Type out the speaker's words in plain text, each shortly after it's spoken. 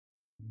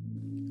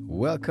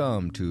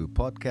Welcome to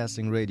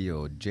Podcasting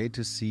Radio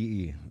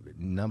J2CE,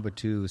 number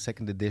 2,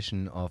 second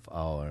edition of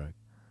our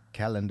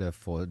calendar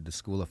for the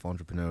School of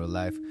Entrepreneurial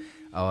Life.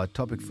 Our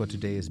topic for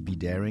today is Be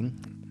Daring,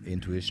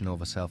 Intuition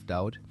over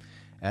Self-Doubt.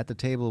 At the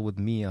table with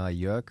me are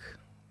Jörg,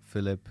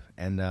 Philip,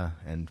 Enda,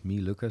 and me,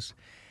 Lucas.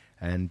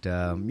 And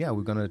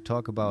we're going to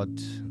talk about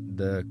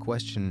the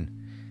question,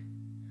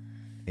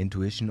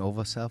 intuition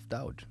over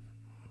self-doubt.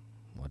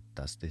 What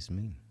does this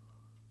mean?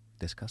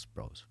 Discuss,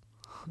 bros.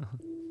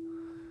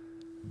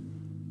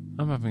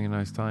 I'm having a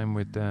nice time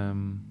with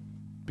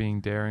being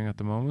daring at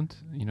the moment.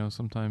 You know,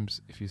 sometimes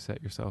if you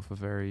set yourself a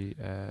very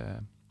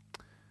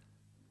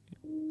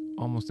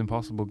almost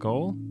impossible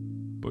goal,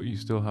 but you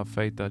still have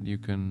faith that you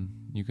can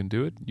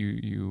do it.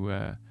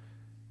 You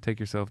take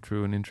yourself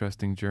through an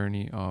interesting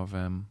journey of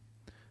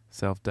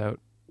self-doubt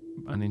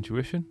and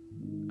intuition.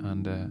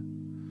 And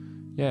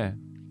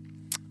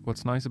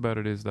what's nice about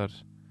it is that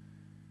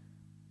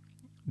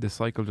the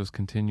cycle just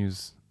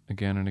continues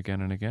again and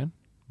again and again,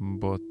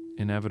 but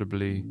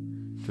inevitably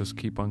just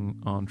keep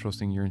on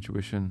trusting your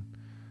intuition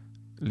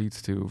leads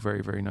to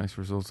very, very nice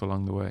results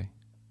along the way,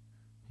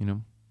 you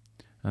know,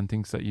 and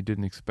things that you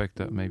didn't expect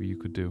that maybe you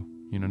could do,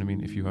 you know what I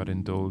mean, if you had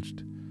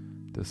indulged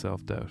the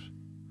self-doubt,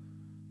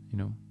 you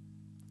know.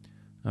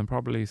 And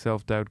probably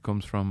self-doubt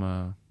comes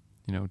from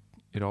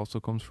it also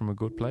comes from a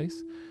good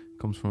place. It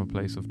comes from a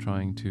place of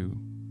trying to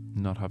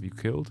not have you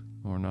killed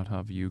or not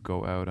have you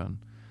go out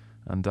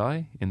and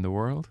die in the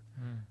world.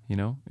 You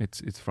know,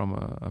 it's from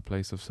a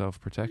place of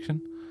self-protection.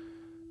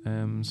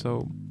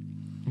 So,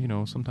 you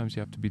know, sometimes you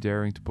have to be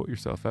daring to put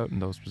yourself out in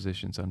those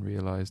positions and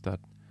realize that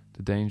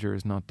the danger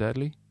is not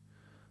deadly,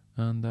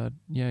 and that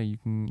you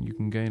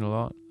can gain a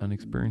lot and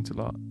experience a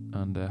lot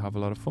and have a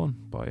lot of fun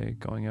by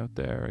going out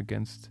there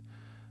against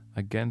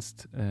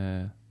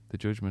the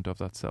judgment of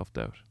that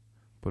self-doubt,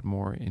 but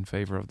more in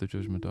favor of the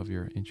judgment of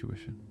your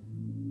intuition.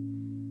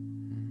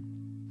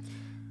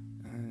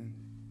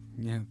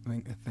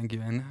 Thank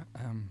you, Anna.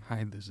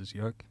 Hi, this is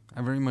Jörg.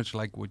 I very much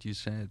like what you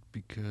said,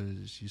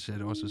 because you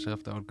said also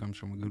self-doubt comes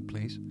from a good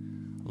place.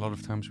 A lot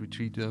of times we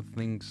treat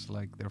things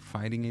like they're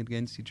fighting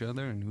against each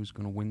other and who's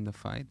going to win the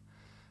fight.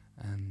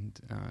 And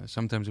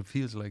sometimes it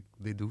feels like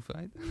they do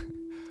fight.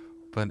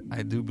 But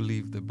I do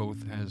believe that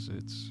both has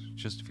its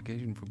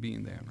justification for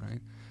being there,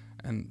 right?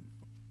 And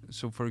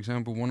so, for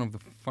example, one of the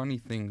funny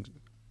things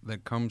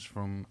that comes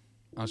from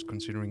us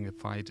considering a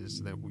fight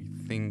is that we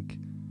think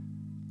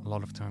a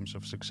lot of times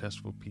of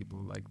successful people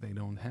like they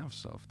don't have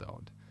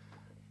self-doubt.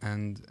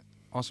 And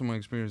also my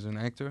experience as an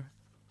actor,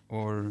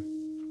 or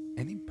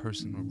any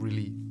person who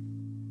really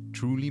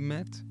truly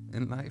met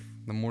in life,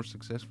 the more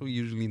successful,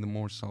 usually the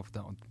more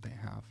self-doubt they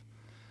have.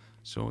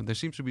 So there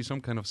seems to be some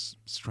kind of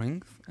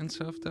strength and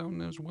self-doubt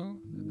as well,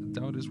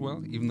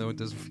 even though it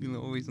doesn't feel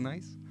always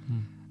nice.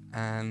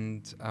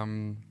 And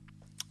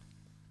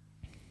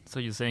so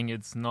you're saying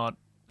it's not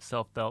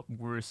self-doubt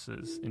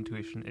versus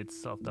intuition, it's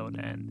self-doubt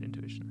and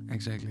intuition.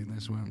 Exactly,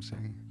 that's what I'm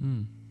saying.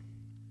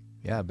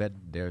 Yeah, I bet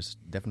there's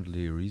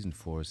definitely a reason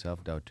for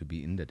self-doubt to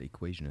be in that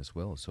equation as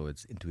well. So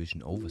it's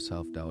intuition over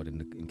self-doubt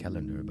in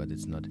calendar, but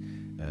it's not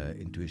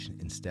intuition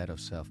instead of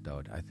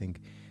self-doubt. I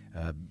think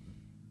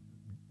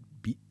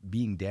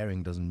being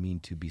daring doesn't mean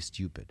to be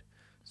stupid.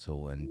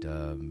 So, and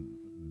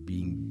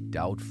being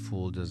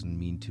doubtful doesn't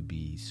mean to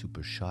be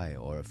super shy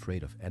or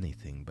afraid of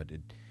anything, but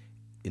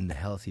in the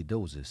healthy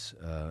doses,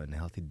 in a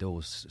healthy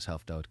dose,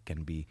 self-doubt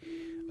can be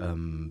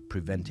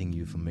preventing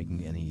you from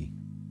making any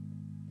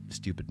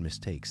stupid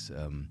mistakes.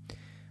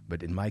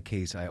 But in my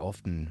case, I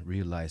often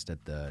realize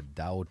that the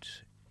doubt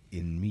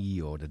in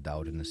me or the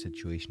doubt in a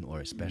situation, or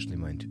especially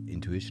my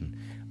intuition,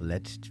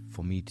 led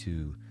for me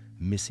to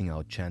missing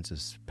out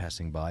chances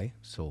passing by.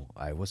 So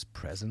I was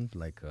present,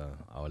 like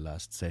our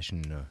last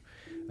session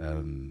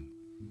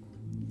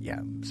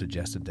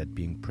suggested that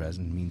being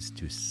present means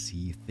to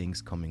see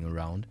things coming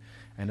around.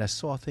 And I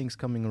saw things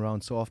coming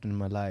around so often in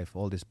my life.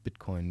 All this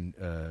Bitcoin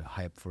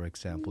hype, for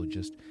example,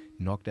 just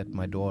knocked at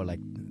my door like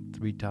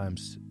 3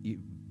 times,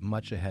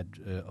 much ahead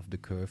of the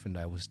curve, and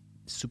I was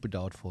super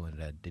doubtful,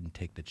 and I didn't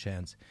take the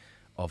chance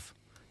of,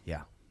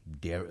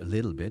 dare a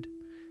little bit.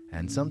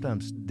 And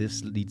sometimes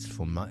this leads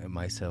for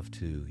myself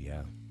to,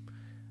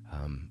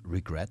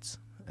 regrets.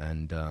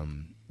 And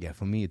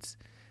for me, it's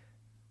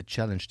a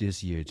challenge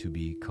this year to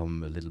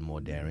become a little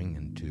more daring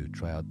and to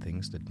try out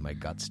things that my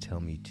guts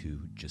tell me to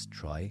just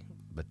try,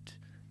 but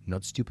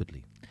not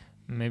stupidly.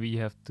 Maybe you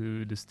have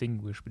to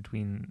distinguish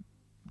between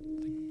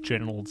like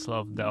general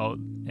self-doubt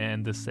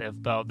and the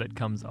self-doubt that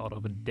comes out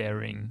of a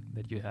daring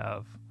that you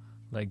have.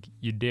 Like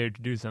you dare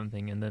to do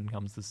something, and then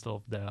comes the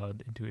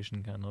self-doubt,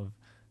 intuition kind of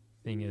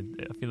thing.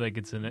 I feel like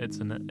it's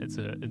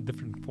a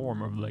different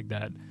form of like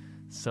that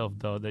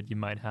self-doubt that you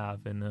might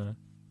have in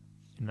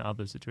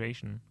another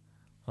situation.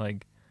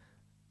 Like,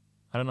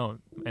 I don't know.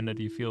 And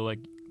do you feel like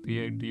do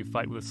you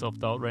fight with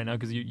self-doubt right now?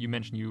 Because you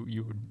mentioned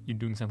you're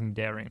doing something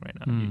daring right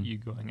now. You're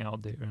going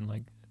out there and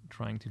like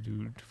trying to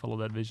follow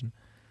that vision.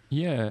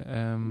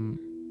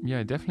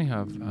 I definitely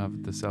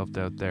have the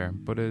self-doubt there.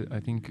 But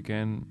I think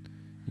again,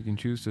 You can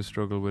choose to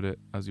struggle with it,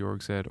 as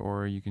Jorg said,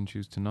 or you can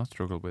choose to not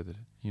struggle with it.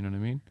 You know what I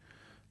mean?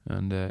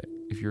 And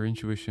if your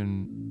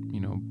intuition,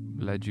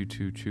 led you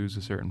to choose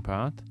a certain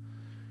path,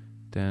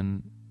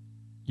 then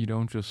you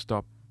don't just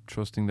stop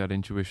trusting that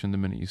intuition the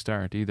minute you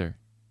start either.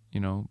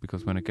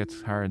 Because when it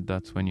gets hard,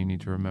 that's when you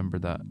need to remember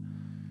that,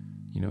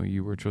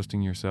 you were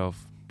trusting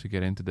yourself to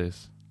get into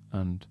this.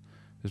 And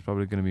there's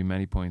probably going to be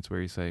many points where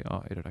you say,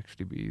 oh, it'd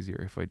actually be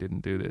easier if I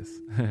didn't do this,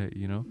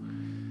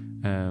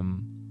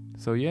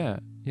 So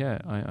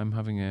I'm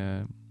having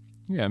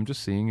I'm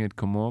just seeing it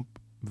come up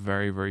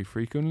very, very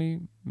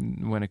frequently.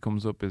 When it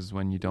comes up is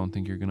when you don't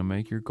think you're going to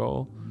make your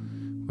goal,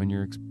 when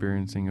you're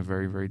experiencing a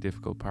very, very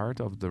difficult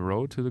part of the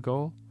road to the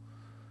goal,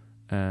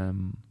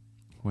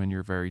 when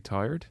you're very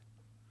tired,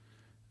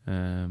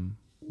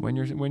 when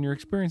you're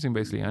experiencing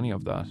basically any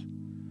of that,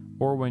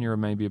 or when you're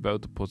maybe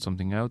about to put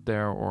something out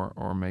there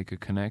or make a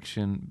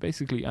connection,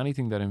 basically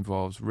anything that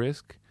involves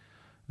risk,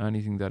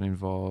 anything that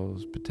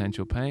involves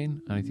potential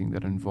pain, anything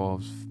that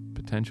involves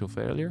potential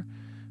failure,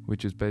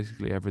 which is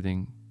basically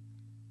everything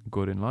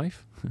good in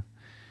life.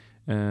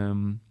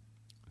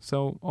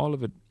 So all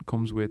of it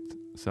comes with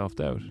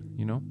self-doubt,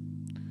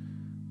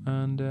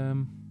 and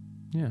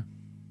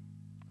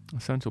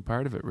essential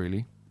part of it,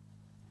 really.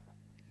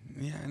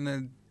 Yeah, and I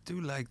do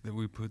like that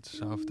we put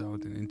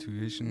self-doubt and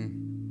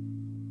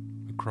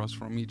intuition across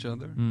from each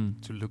other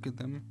to look at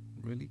them,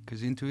 really.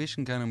 Because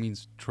intuition kind of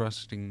means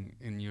trusting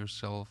in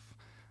yourself,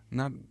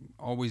 not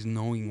always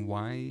knowing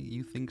why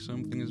you think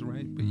something is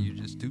right, but you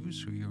just do,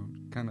 so you're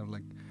kind of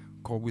like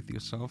go with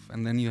yourself.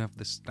 And then you have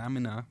the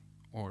stamina,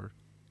 or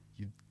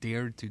you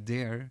dare to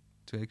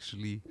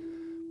actually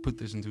put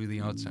this into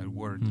the outside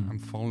world. I'm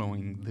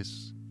following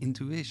this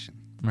intuition,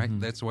 right?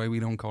 That's why we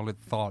don't call it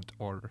thought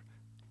or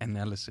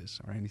analysis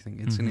or anything.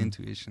 It's an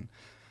intuition.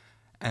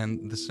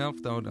 And the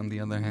self-doubt, on the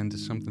other hand,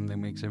 is something that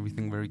makes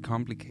everything very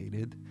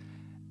complicated,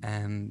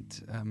 and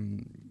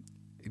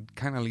it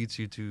kind of leads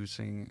you to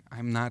saying,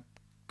 I'm not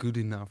good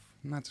enough,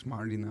 I'm not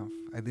smart enough,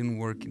 I didn't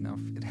work enough.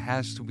 It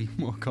has to be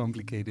more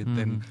complicated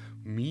than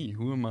me.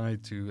 Who am I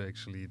to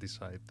actually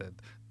decide that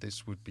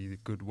this would be the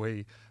good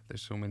way?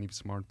 There's so many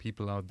smart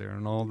people out there,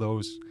 and all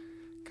those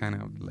kind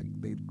of like,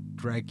 they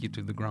drag you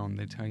to the ground,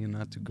 they tell you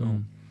not to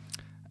go.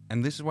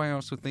 And this is why I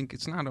also think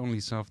it's not only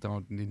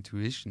self-doubt and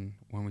intuition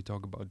when we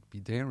talk about be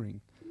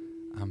daring.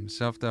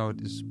 Self-doubt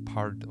is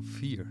part of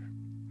fear,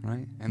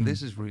 right? And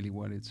this is really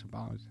what it's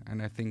about.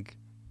 And I think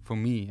for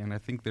me, and I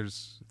think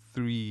there's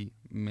 3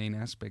 main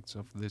aspects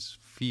of this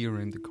fear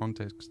in the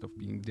context of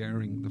being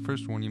daring. The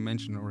first one you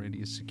mentioned already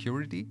is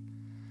security.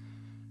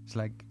 It's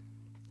like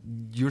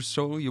your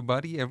soul, your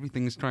body,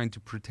 everything is trying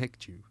to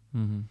protect you.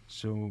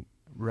 So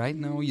right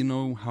now you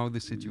know how the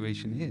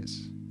situation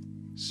is.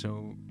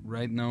 So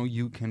right now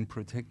you can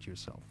protect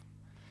yourself.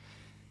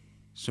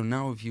 So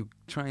now if you're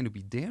trying to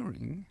be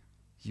daring,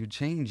 you're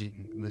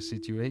changing the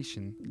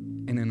situation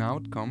in an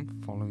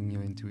outcome following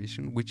your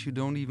intuition, which you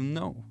don't even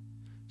know.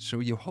 So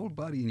your whole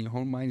body and your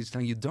whole mind is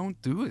telling you, don't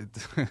do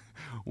it.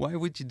 Why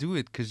would you do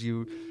it? Because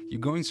you're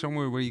going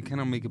somewhere where you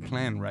cannot make a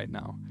plan right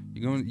now.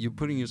 You're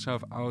putting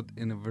yourself out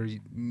in a very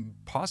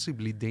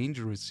possibly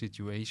dangerous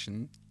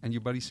situation, and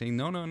your body's saying,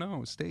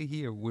 no, stay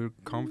here. We're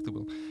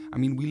comfortable. I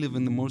mean, we live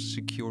in the most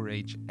secure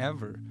age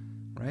ever,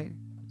 right?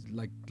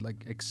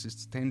 Like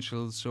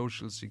existential,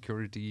 social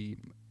security,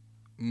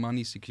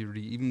 money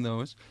security, even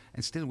those,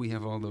 and still we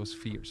have all those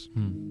fears.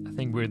 I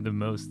think we're the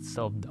most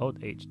self-doubt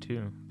age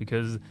too,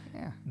 because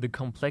the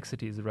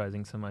complexity is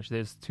rising so much.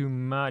 There's too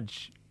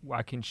much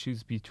I can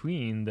choose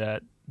between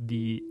that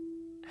the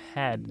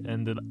head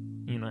and the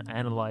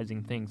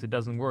analyzing things, it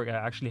doesn't work. I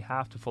actually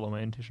have to follow my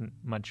intuition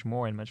much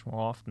more and much more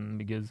often,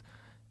 because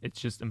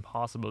it's just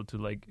impossible to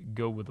like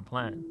go with a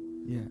plan.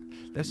 Yeah,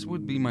 this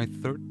would be my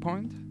third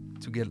point,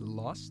 to get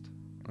lost,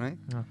 right?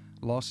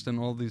 Lost in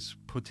all this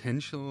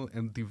potential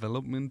and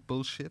development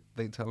bullshit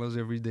they tell us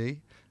every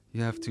day.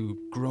 You have to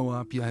grow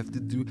up, you have to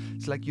do...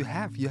 It's like you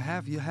have.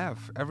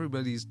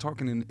 Everybody's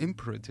talking in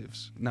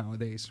imperatives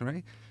nowadays,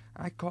 right?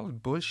 I call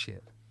it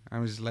bullshit. I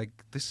was like,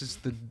 this is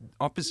the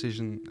opposite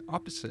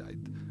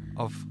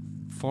of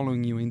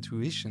following your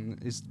intuition,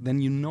 is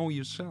then you know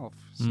yourself.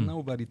 It's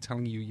nobody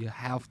telling you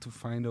have to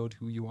find out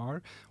who you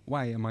are.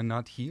 Why am I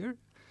not here?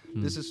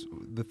 This is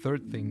the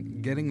third thing,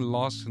 getting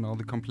lost in all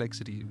the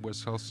complexity where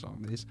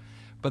self-doubt is.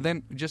 But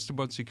then, just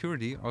about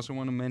security, I also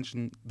want to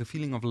mention the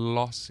feeling of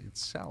loss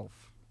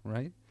itself,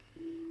 right?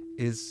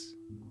 It's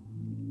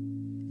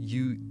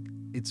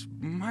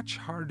much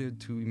harder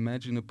to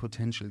imagine a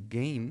potential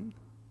gain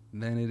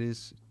than it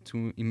is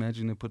to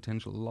imagine a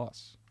potential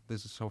loss.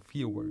 This is how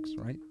fear works,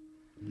 right?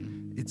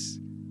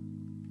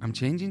 I'm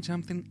changing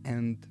something,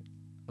 and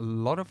a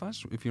lot of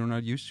us, if you're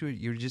not used to it,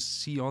 you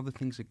just see all the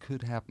things that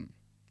could happen.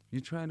 You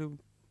try to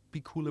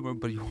be cool about it,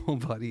 but your whole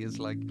body is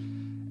like...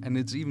 And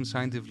it's even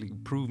scientifically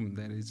proven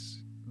that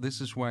this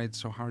is why it's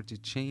so hard to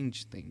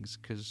change things,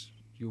 because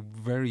you're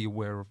very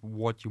aware of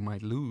what you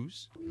might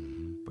lose,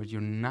 but you're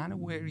not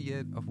aware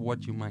yet of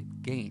what you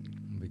might gain.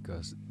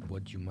 Because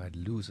what you might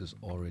lose is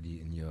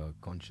already in your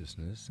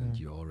consciousness, and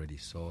you already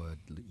saw it.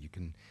 You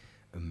can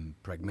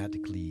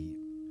pragmatically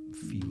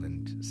feel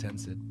and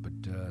sense it, but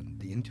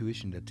the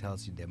intuition that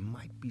tells you there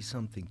might be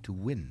something to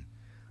win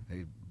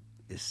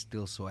is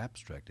still so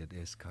abstract. It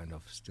is kind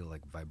of still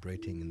like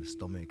vibrating in the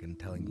stomach and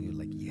telling you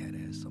like, yeah,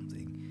 there's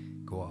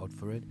something, go out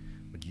for it,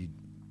 but you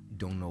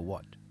don't know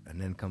what. And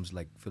then comes,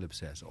 like Philip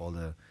says,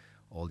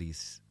 all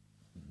these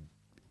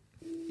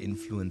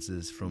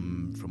influences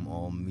from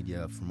all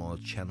media, from all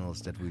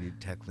channels that we're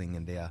tackling,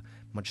 and they are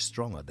much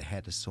stronger. The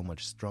head is so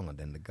much stronger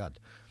than the gut,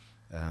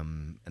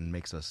 and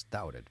makes us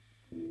doubt it.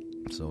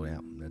 So yeah,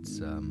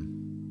 that's.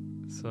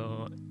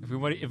 So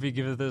if we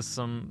give this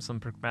some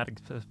pragmatic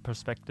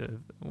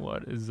perspective,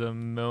 what is a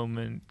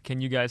moment?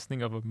 Can you guys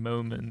think of a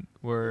moment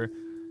where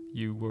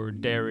you were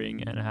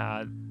daring and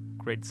had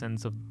great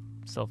sense of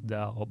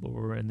self-doubt,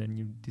 and then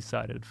you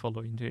decided to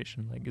follow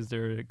intuition? Like, is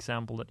there an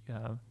example that you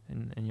have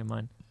in your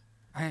mind?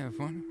 I have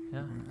one.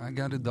 Yeah. I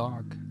got a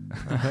dog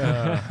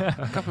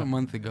a couple of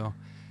months ago.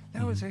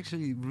 That was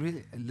actually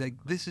really, like,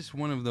 this is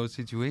one of those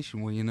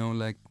situations where, you know,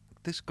 like,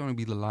 this is going to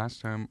be the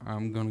last time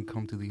I'm going to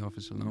come to the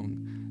office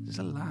alone. This is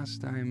the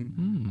last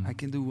time I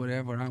can do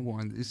whatever I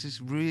want. This is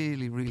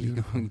really, really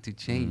going to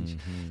change.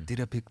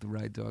 Did I pick the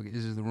right dog?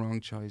 Is it the wrong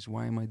choice?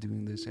 Why am I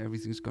doing this?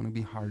 Everything's going to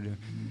be harder.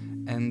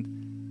 And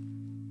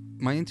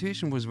my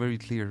intuition was very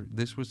clear.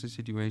 This was the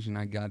situation.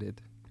 I got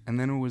it. And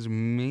then it was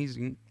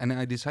amazing. And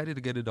I decided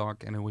to get a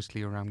dog, and it was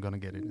clear I'm going to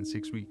get it in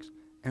 6 weeks.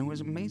 And it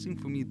was amazing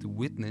for me to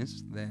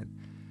witness that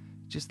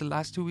just the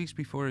last 2 weeks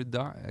before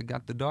I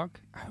got the dog,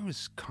 I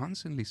was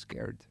constantly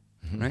scared,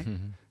 right?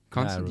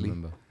 Constantly. I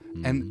remember.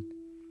 And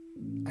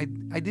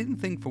I didn't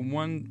think for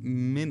 1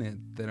 minute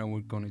that I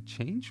was going to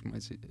change my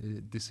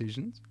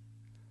decisions.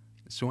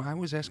 So I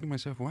was asking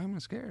myself, why am I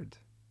scared?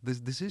 This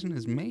decision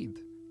is made,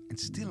 and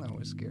still I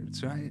was scared.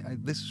 So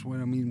this is what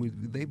I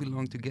mean, they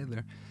belong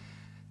together.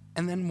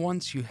 And then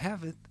once you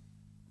have it,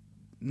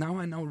 now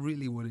I know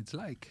really what it's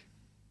like.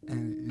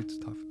 And it's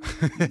tough.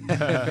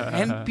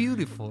 And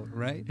beautiful,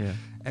 right? Yeah.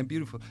 And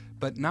beautiful.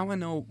 But now I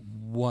know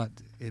what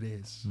it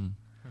is.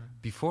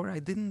 Before I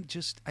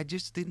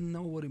just didn't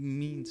know what it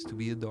means to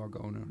be a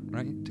dog owner,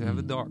 right? To have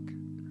a dog.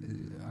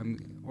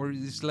 Or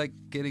it's like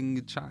getting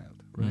a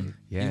child, right?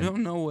 Yeah. You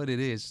don't know what it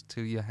is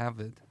till you have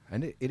it.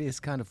 And it is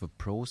kind of a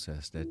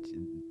process that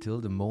till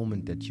the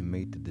moment that you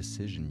made the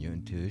decision, your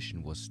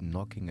intuition was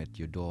knocking at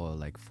your door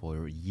like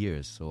for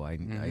years. So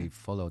I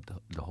followed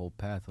the whole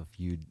path of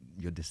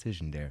your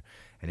decision there,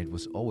 and it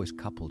was always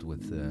coupled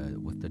with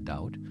the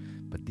doubt,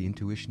 but the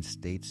intuition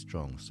stayed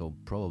strong. So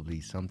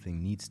probably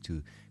something needs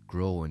to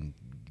grow and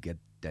get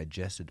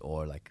digested,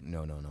 or like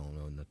no,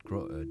 not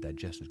grow,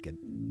 digested,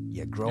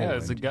 grow. Yeah,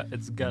 it's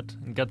a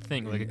gut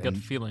thing, like a gut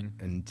feeling.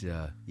 And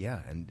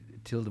and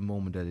till the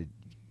moment that it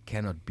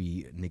cannot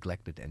be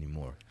neglected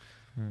anymore.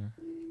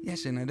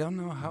 Yes, and I don't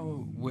know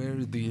where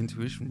the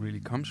intuition really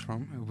comes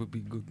from. It would be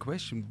a good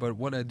question. But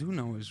what I do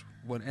know is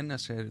what Enna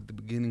said at the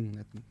beginning,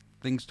 that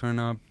things turn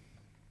out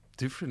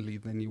differently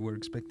than you were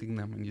expecting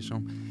them, and you saw.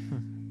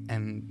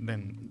 And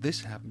then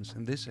this happens,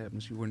 and this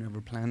happens. You were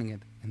never planning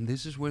it. And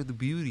this is where the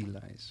beauty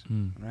lies,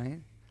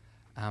 right?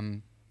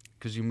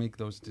 Because you make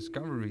those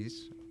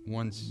discoveries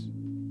once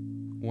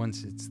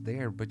it's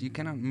there, but you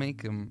cannot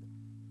make them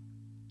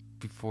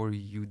before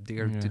you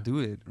dare to do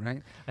it,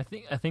 right? I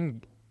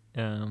think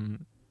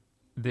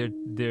there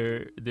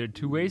are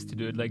two ways to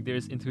do it. Like,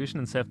 there's intuition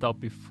and self-doubt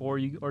before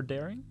you are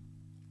daring,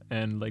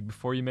 and like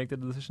before you make the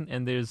decision,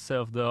 and there's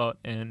self-doubt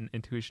and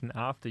intuition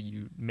after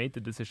you made the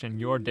decision.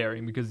 You're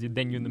daring because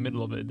then you're in the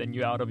middle of it. Then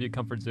you're out of your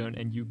comfort zone,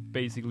 and you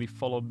basically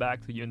follow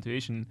back to your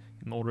intuition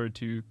in order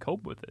to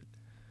cope with it.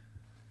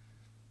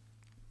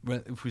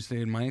 Well, if we stay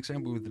in my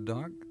example with the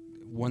dog,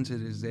 once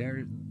it is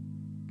there,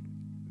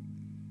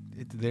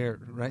 it's there,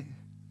 right?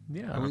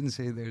 Yeah. I wouldn't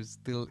say there's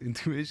still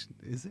intuition,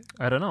 is it?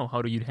 I don't know.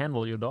 How do you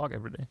handle your dog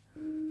every day?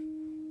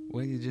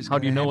 Well, you just. How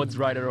do you know what's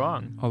right or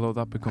wrong? Although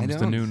that becomes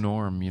the new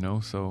norm, you know.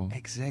 So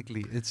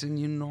exactly, it's a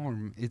new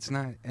norm. It's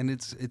not, and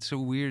it's so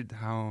weird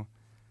how.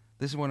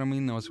 This is what I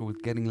mean also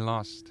with getting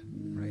lost,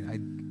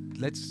 right?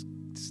 Let's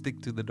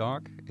stick to the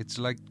dog. It's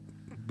like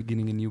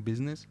beginning a new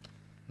business.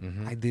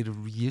 I did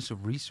years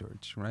of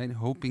research, right,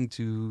 hoping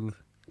to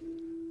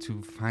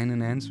find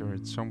an answer.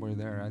 It's somewhere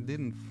there. I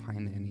didn't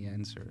find any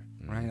answer,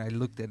 right? I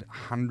looked at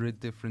 100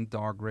 different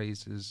dog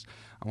races.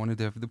 I wanted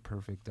to have the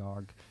perfect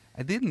dog.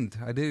 I didn't.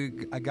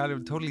 I got a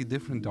totally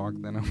different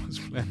dog than I was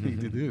planning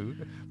to do,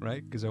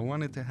 right? Because I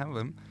wanted to have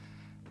him.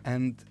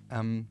 And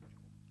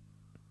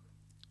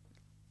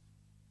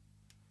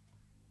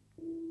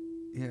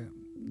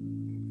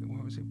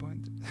what was your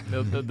point?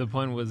 The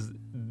point was,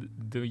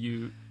 do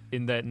you,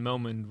 in that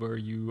moment where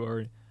you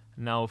are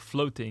now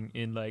floating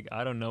in like,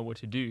 I don't know what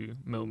to do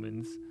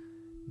moments,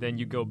 then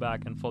you go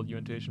back and follow your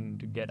intuition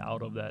to get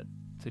out of that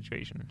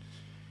situation.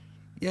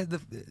 Yeah,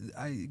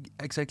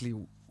 exactly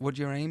what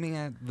you're aiming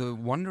at. The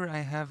wonder I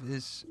have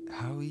is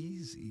how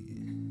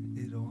easy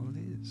it all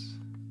is.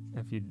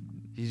 If you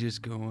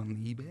just go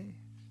on eBay,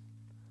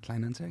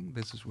 Kleinanzeigen,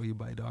 this is where you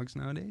buy dogs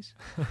nowadays,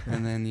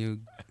 and then you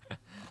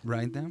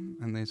write them,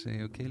 and they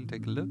say, okay,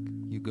 take a look.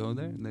 You go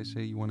there, and they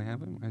say, you want to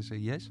have him? I say,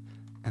 yes.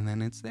 and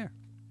then it's there,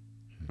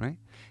 right?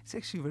 It's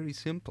actually very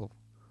simple,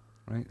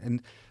 right?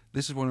 And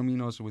this is what I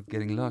mean also with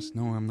getting lost.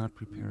 No, I'm not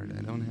prepared.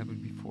 I don't have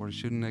it before.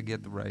 Shouldn't I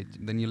get the right?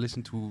 Then you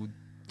listen to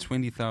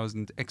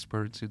 20,000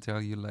 experts who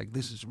tell you, like,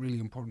 this is really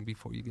important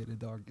before you get a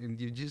dog, and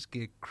you just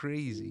get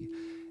crazy.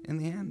 In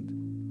the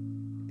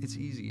end, it's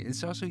easy.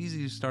 It's also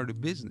easy to start a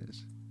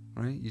business,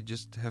 right? You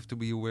just have to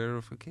be aware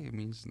of, okay, it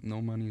means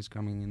no money is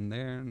coming in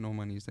there, no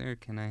money is there.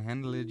 Can I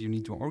handle it? You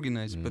need to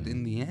organize it. But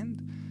in the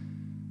end,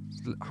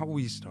 how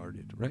we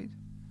started, right?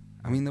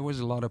 I mean, there was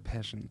a lot of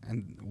passion,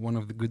 and one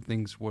of the good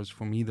things was,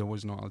 for me, there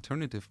was no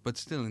alternative. But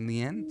still, in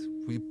the end,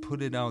 we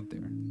put it out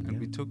there, and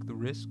we took the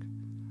risk,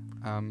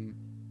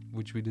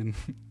 which we didn't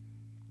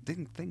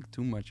think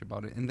too much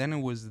about it. And then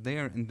it was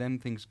there, and then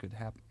things could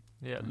happen.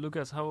 Yeah,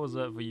 Lucas, how was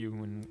that for you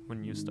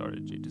when you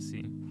started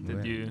G2C? Did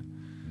Well, you?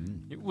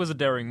 It was a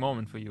daring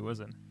moment for you,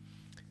 wasn't it?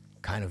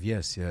 Kind of,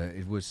 yes. Yeah,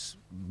 it was,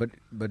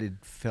 but it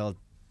felt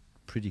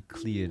pretty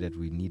clear that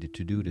we needed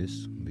to do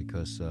this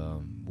because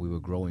we were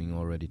growing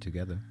already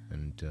together,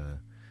 and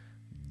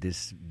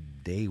this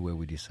day where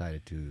we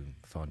decided to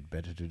found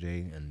Better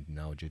Today and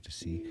now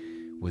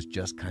G2C was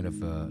just kind of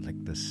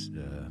like this,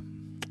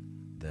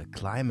 the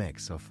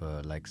climax of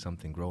like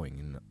something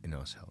growing in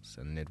ourselves,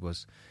 and it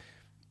was,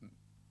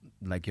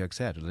 like Jörg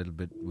said, a little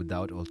bit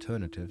without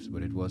alternatives,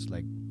 but it was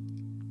like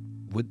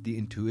with the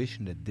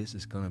intuition that this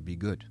is gonna be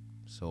good.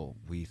 So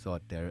we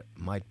thought there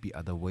might be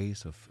other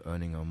ways of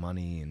earning our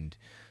money and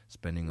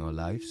spending our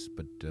lives,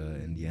 but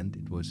in the end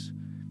it was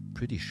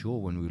pretty sure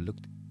when we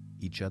looked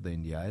each other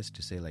in the eyes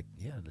to say, like,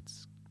 yeah,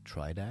 let's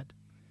try that.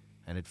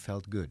 And it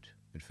felt good.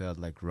 It felt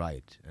like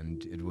right.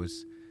 And it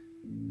was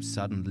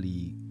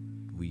suddenly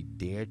we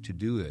dared to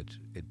do it.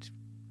 It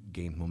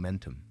gained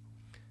momentum.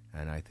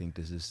 And I think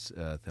this is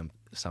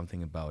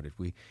something about it.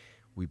 We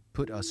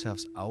put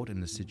ourselves out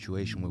in a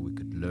situation where we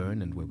could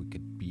learn and where we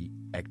could be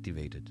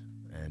activated.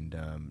 And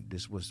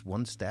this was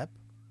one step,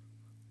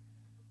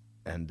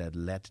 and that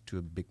led to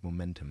a big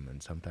momentum.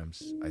 And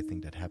sometimes I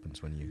think that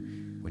happens when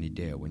you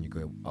dare, when you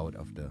go out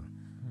of the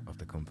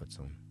comfort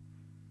zone.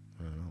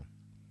 I don't know.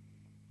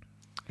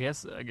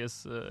 I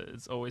guess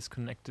it's always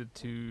connected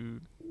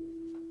to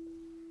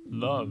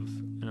love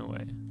in a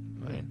way,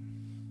 right?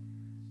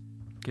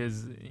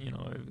 Because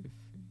if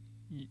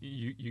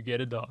you get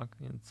a dog,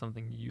 it's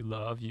something you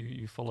love.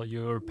 You follow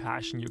your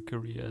passion, your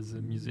career as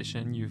a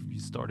musician. You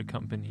start a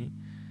company.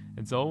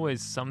 It's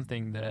always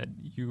something that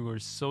you are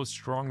so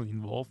strongly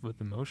involved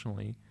with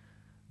emotionally.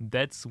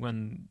 That's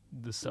when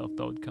the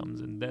self-doubt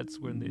comes, and that's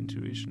when the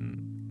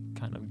intuition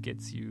kind of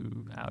gets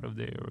you out of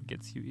there or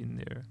gets you in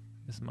there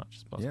as much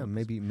as possible. Yeah,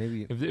 maybe.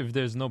 If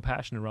there's no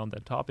passion around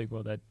that topic,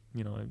 well, that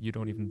you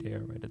don't even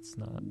dare, right? It's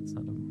not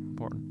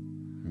important.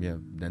 Yeah,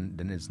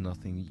 then it's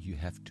nothing you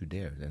have to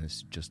dare. Then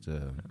it's just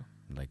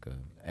like a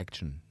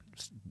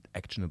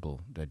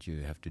actionable that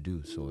you have to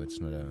do. So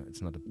it's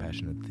not a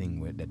passionate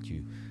thing that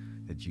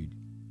you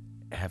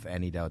have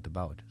any doubt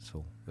about.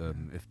 So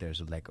if there's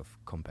a lack of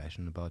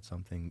compassion about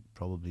something,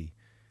 probably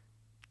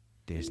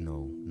there's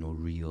no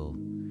real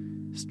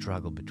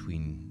struggle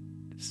between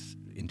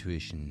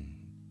intuition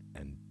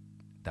and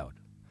doubt.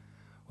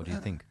 What do you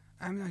think?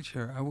 I'm not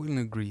sure. I wouldn't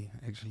agree,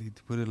 actually,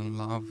 to put it on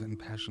love and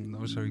passion.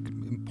 Those are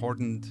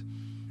important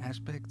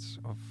aspects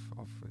of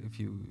if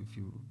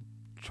you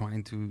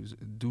trying to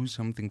do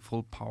something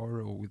full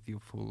power or with your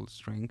full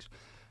strength.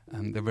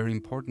 They're very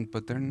important,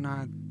 but they're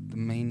not the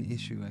main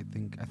issue, I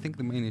think. I think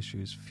the main issue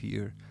is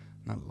fear,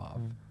 not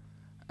love.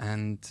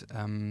 And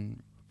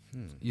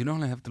you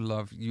don't have to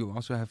love, you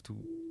also have to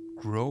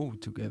grow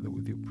together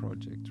with your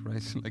project,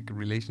 right? So like a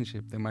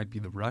relationship, there might be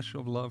the rush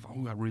of love.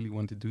 Oh, I really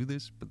want to do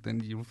this. But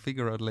then you'll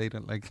figure out later,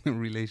 like a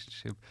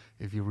relationship,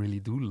 if you really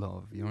do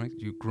love, right?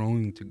 You're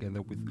growing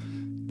together with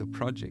the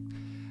project.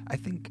 I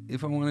think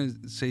if I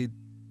want to say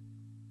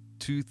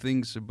two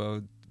things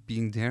about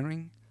being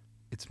daring,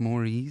 it's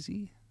more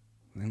easy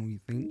than we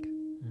think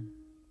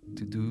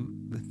to do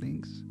the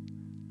things.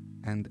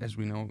 And as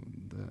we know,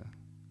 the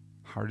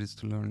hardest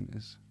to learn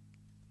is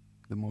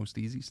the most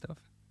easy stuff.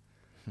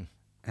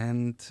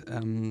 And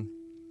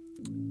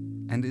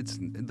it's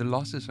the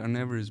losses are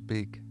never as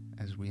big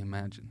as we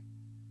imagine.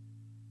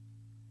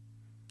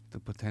 The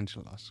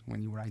potential loss,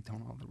 when you write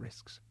down all the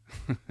risks.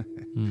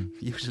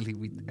 Usually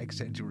we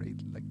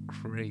exaggerate like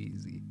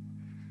crazy.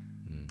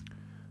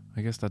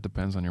 I guess that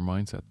depends on your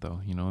mindset, though.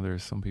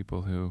 There's some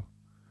people who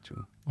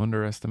True.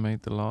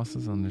 underestimate the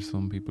losses, and there's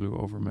some people who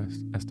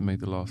overestimate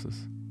the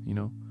losses.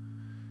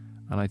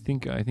 And I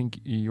think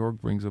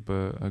Jörg brings up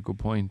a good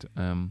point.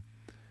 And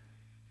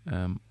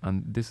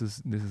this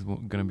is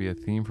going to be a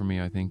theme for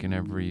me, I think, in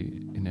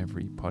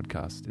every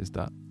podcast, is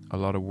that a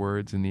lot of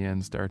words in the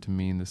end start to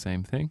mean the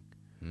same thing.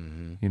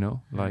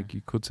 Like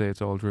you could say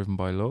it's all driven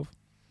by love,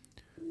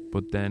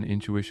 but then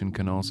intuition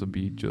can also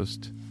be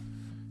just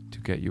to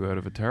get you out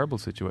of a terrible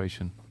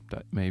situation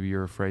that maybe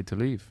you're afraid to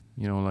leave,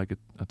 like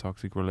a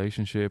toxic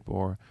relationship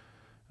or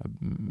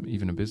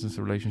even a business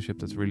relationship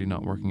that's really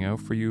not working out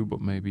for you,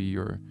 but maybe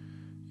you're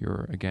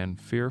again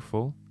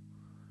fearful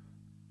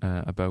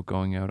about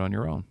going out on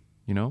your own,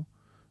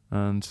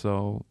 and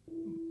so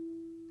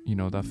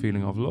that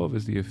feeling of love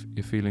is the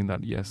feeling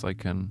that yes, I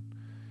can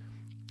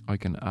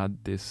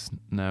add this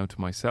now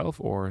to myself,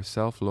 or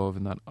self-love,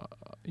 and that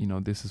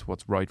this is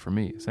what's right for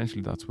me.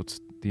 Essentially, that's what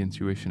the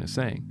intuition is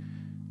saying.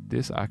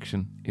 This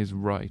action is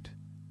right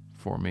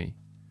for me.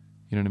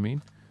 You know what I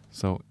mean?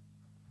 So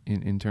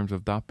in terms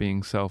of that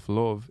being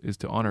self-love is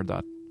to honor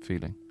that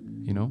feeling,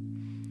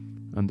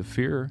 and the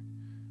fear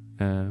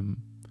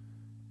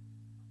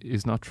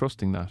is not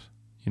trusting that,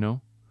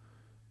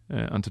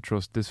 and to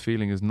trust this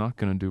feeling is not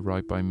going to do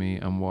right by me,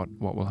 and what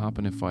will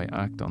happen if I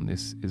act on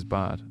this is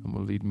bad and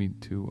will lead me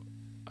to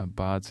a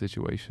bad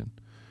situation.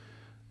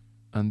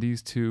 And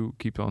these two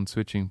keep on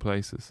switching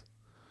places,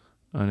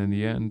 and in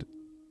the end,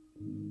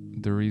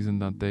 the reason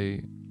that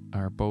they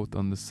are both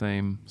on the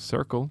same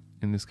circle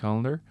in this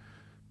calendar,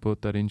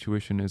 but that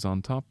intuition is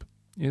on top,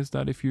 is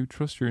that if you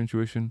trust your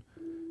intuition,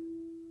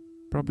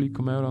 probably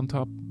come out on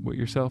top with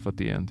yourself at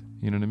the end.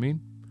 You know what I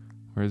mean?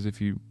 Whereas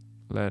if you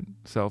let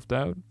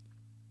self-doubt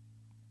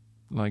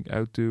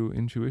outdo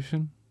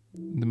intuition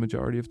the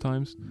majority of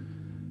times,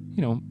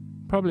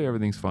 probably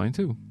everything's fine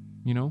too,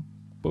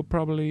 but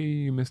probably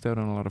you missed out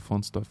on a lot of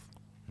fun stuff.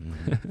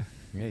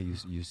 Yeah,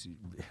 you see,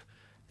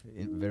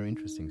 very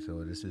interesting.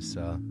 So this is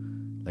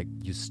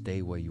you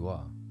stay where you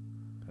are.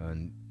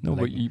 And no,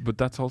 but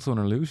that's also an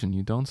illusion.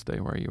 You don't stay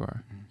where you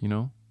are,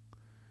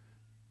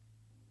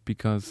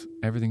 because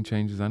everything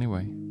changes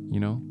anyway,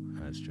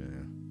 That's true,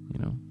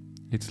 yeah.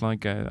 It's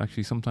like,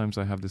 actually sometimes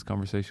I have this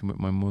conversation with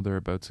my mother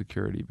about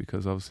security,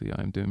 because obviously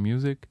I'm doing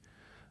music,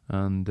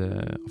 and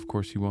of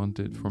course she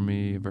wanted for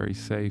me a very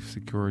safe,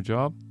 secure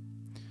job.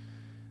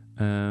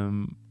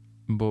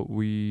 But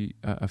we,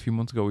 a few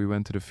months ago, we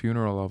went to the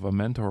funeral of a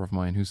mentor of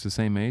mine who's the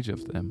same age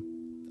as them.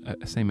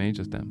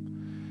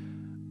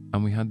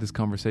 And we had this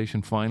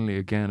conversation finally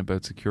again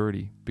about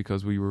security,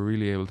 because we were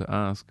really able to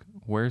ask,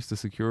 where's the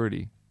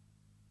security?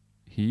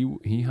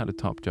 He had a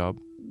top job,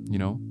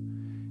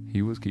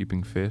 he was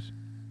keeping fit,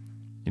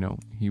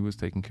 he was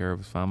taking care of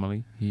his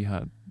family, he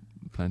had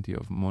plenty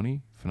of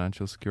money,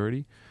 financial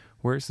security.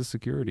 Where's the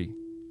security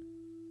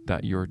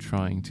that you're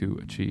trying to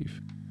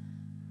achieve?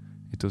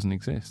 It doesn't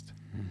exist.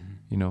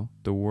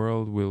 The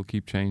world will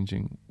keep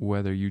changing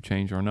whether you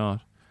change or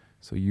not,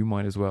 so you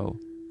might as well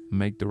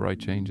make the right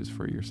changes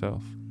for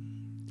yourself.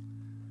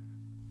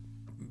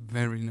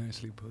 Very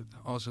nicely put.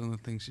 Also the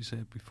things you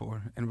said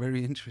before, and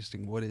very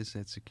interesting. What is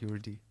that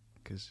security?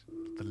 Because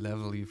the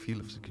level you feel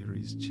of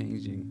security is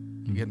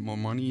changing. You get more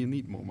money, you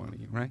need more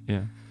money, right?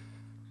 Yeah.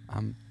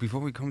 Before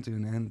we come to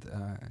an end,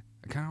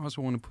 I kind of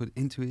also want to put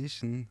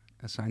intuition,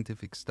 a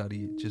scientific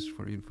study, just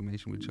for your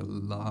information, which I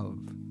love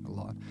a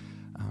lot.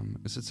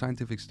 It's a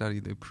scientific study.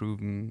 They've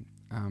proven,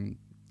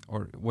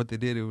 or what they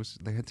did was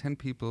they had 10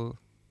 people,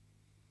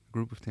 a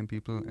group of 10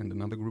 people, and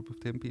another group of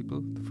 10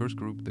 people. The first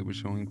group, they were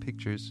showing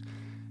pictures.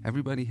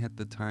 Everybody had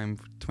the time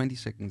for 20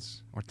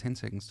 seconds or 10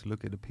 seconds to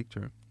look at a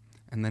picture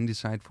and then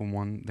decide for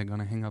one they're going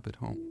to hang up at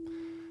home.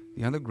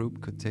 The other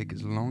group could take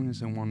as long as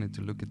they wanted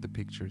to look at the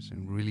pictures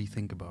and really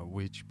think about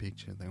which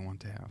picture they want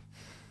to have.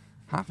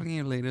 Half a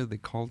year later, they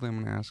called them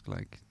and asked,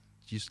 do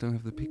you still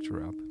have the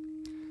picture up?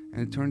 And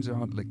it turns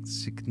out,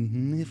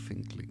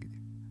 significantly,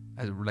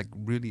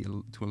 really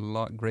to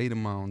a great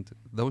amount,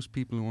 those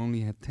people who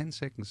only had 10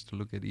 seconds to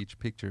look at each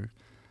picture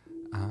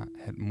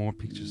had more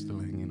pictures still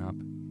hanging up,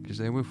 because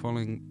they were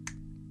following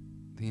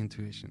the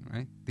intuition,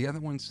 right? The other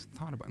ones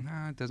thought about,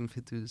 it doesn't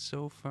fit to the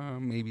sofa,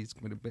 maybe it's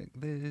going to be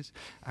this,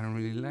 I don't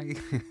really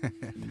like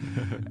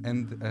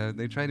and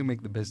they try to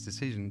make the best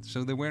decision,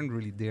 so they weren't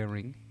really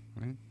daring,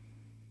 right?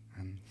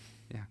 And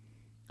yeah.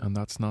 And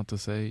that's not to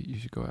say you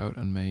should go out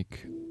and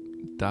make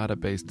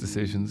database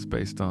decisions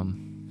based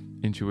on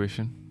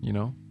intuition,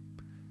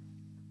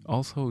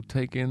 Also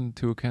take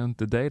into account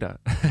the data,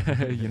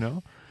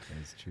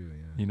 That's true,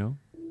 yeah.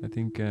 I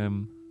think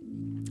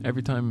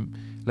every time,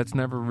 let's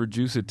never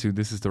reduce it to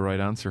this is the right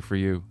answer for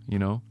you,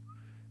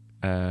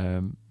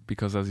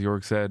 because as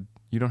Jörg said,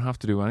 you don't have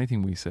to do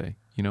anything we say,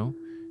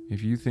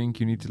 If you think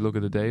you need to look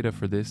at the data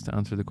for this to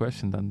answer the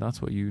question, then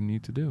that's what you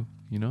need to do,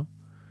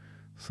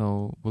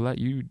 So we'll let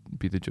you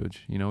be the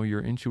judge,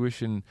 your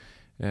intuition.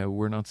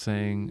 We're not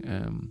saying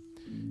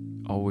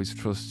always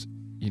trust,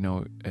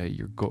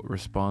 your gut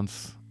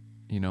response,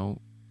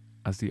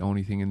 as the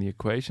only thing in the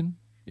equation.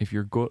 If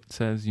your gut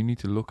says you need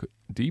to look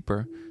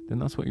deeper, then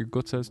that's what your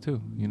gut says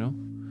too,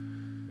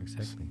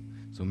 Exactly.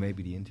 So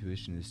maybe the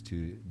intuition is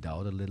to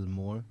doubt a little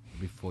more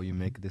before you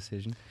make a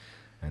decision,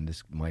 and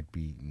this might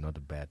be not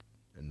a bad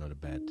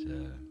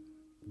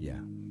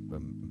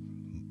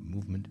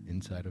movement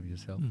inside of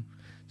yourself.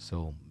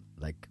 So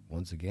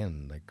once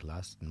again,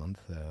 last month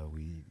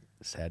we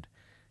said,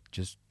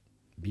 just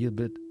be a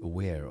bit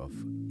aware of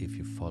if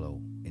you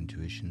follow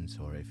intuitions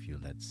or if you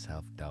let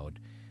self-doubt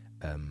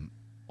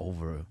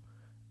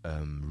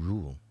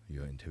rule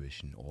your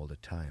intuition all the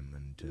time,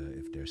 and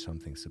if there's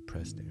something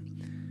suppressed there,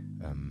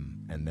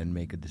 and then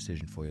make a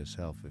decision for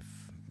yourself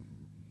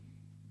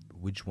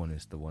which one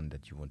is the one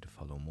that you want to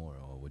follow more,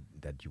 or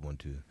that you want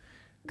to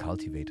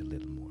cultivate a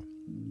little more.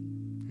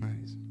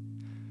 Nice.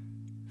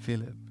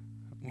 Philip,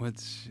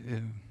 what's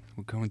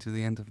we're coming to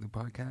the end of the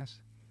podcast.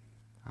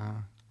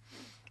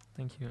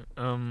 Thank you.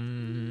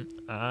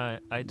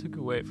 I took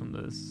away from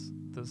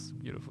this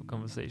beautiful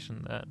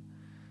conversation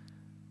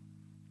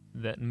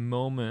that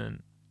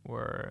moment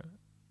where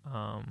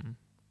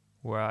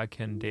I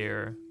can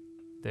dare.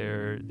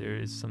 There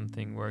is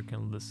something where I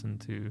can listen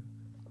to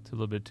a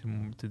little bit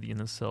to the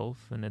inner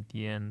self, and at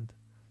the end,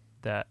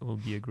 that will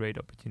be a great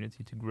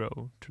opportunity to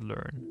grow, to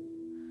learn,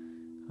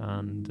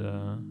 and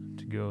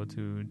to go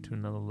to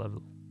another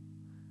level.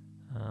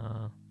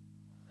 I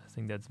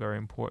think that's very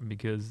important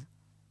because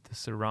the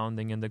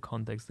surrounding and the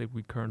context that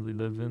we currently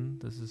live in,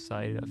 the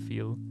society, I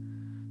feel,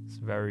 is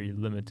very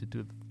limited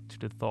to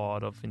the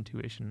thought of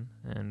intuition,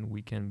 and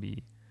we can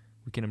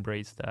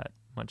embrace that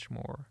much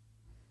more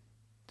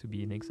to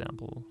be an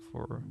example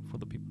for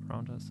the people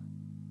around us.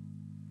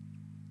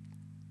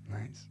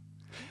 Nice.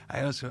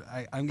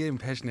 I'm getting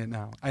passionate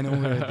now. I know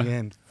we're at the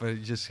end,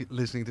 but just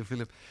listening to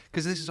Philip,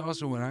 because this is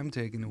also what I'm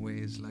taking away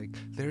is like,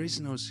 there is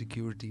no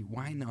security.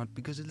 Why not?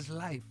 Because it's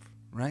life,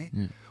 right?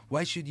 Yeah.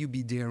 Why should you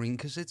be daring?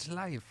 Because it's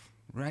life,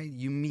 right?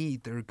 You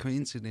meet, there are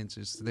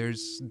coincidences,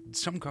 there's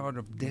some kind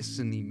of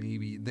destiny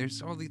maybe.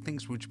 There's all the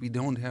things which we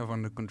don't have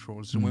under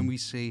control. So when we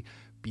say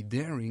be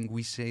daring,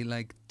 we say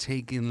like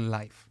take in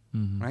life,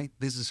 right?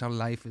 This is how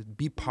life is.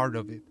 Be part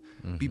of it.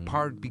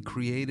 Be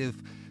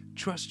creative.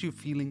 Trust your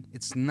feeling.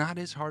 It's not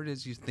as hard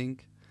as you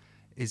think.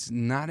 It's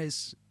not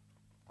as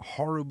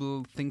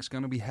horrible things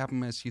gonna be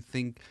happen as you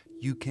think.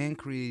 You can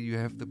create. You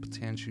have the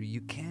potential.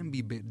 You can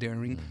be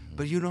daring,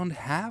 but you don't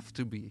have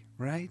to be,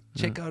 right?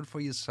 Check out for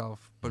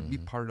yourself, but be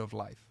part of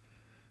life.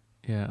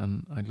 Yeah,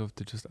 and I'd love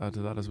to just add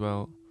to that as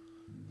well.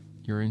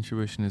 Your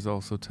intuition is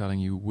also telling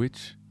you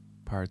which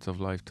parts of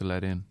life to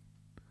let in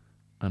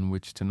and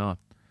which to not.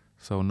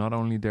 So not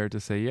only dare to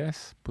say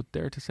yes, but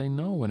dare to say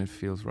no when it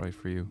feels right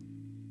for you.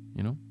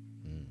 You know?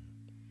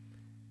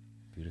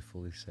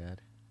 Beautifully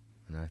said.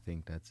 And I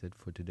think that's it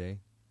for today.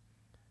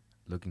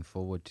 Looking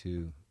forward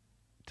to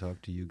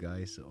talk to you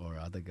guys or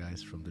other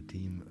guys from the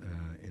team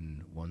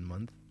in 1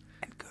 month.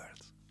 And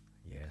girls.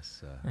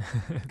 Yes,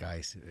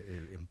 guys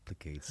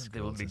implicates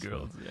There will be as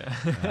well. girls,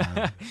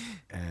 yeah.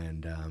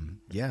 And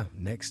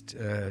next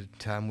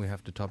time we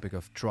have the topic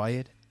of try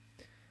it.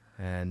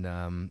 And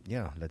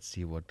let's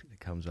see what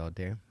comes out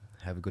there.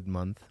 Have a good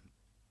month.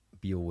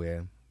 Be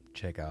aware.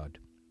 Check out.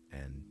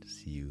 And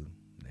see you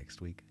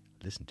next week.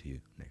 Listen to you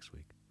next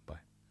week.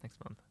 Bye.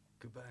 Next month.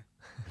 Goodbye.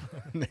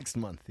 Next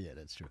month. Yeah,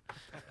 that's true.